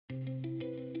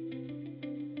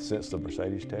Since the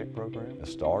Mercedes Tech program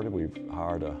has started, we've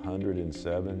hired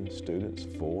 107 students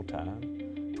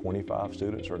full-time. 25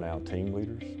 students are now team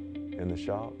leaders in the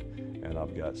shop, and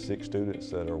I've got 6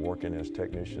 students that are working as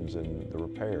technicians in the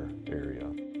repair area.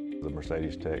 The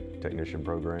Mercedes Tech Technician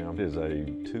Program is a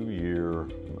 2-year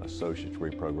associate's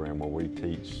degree program where we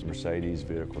teach Mercedes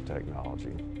vehicle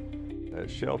technology.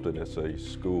 At Shelton, it's a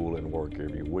school and work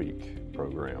every week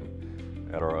program.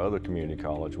 At our other community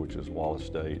college, which is Wallace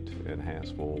State and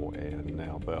Hanceville and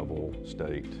now Bevel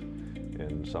State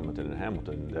in Summerton and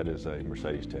Hamilton, that is a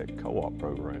Mercedes Tech co-op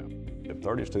program. If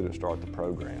 30 students start the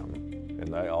program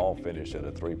and they all finish at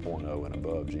a 3.0 and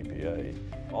above GPA,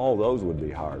 all those would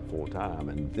be hired full-time,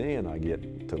 and then I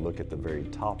get to look at the very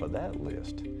top of that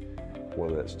list.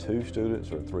 Whether that's 2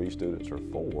 students or 3 students or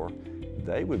 4,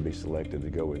 they would be selected to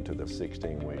go into the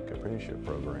 16-week apprenticeship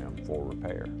program for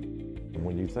repair. And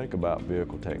when you think about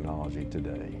vehicle technology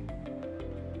today,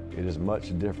 it is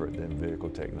much different than vehicle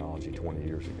technology 20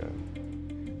 years ago.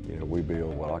 You know, we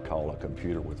build what I call a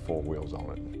computer with 4 wheels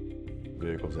on it.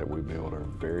 Vehicles that we build are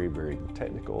very, very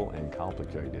technical and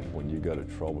complicated when you go to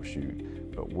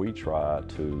troubleshoot, but we try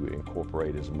to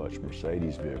incorporate as much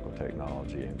Mercedes vehicle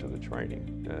technology into the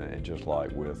training. And just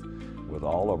like with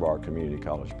all of our community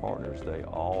college partners, they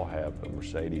all have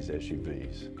Mercedes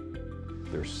SUVs.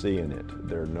 They're seeing it,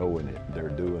 they're knowing it, they're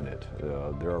doing it.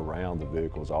 They're around the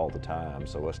vehicles all the time,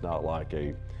 so it's not like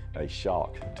a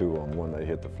shock to them when they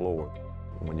hit the floor.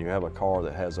 When you have a car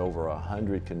that has over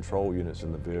 100 control units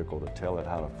in the vehicle to tell it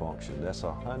how to function, that's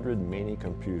 100 mini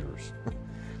computers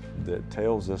that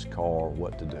tells this car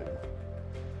what to do.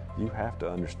 You have to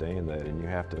understand that, and you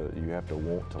have to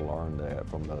want to learn that,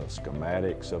 from the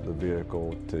schematics of the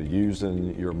vehicle to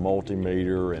using your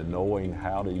multimeter and knowing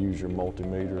how to use your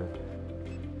multimeter.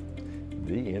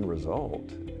 The end result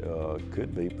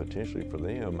could be potentially for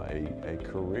them a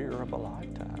career of a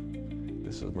lifetime.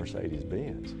 This is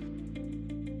Mercedes-Benz.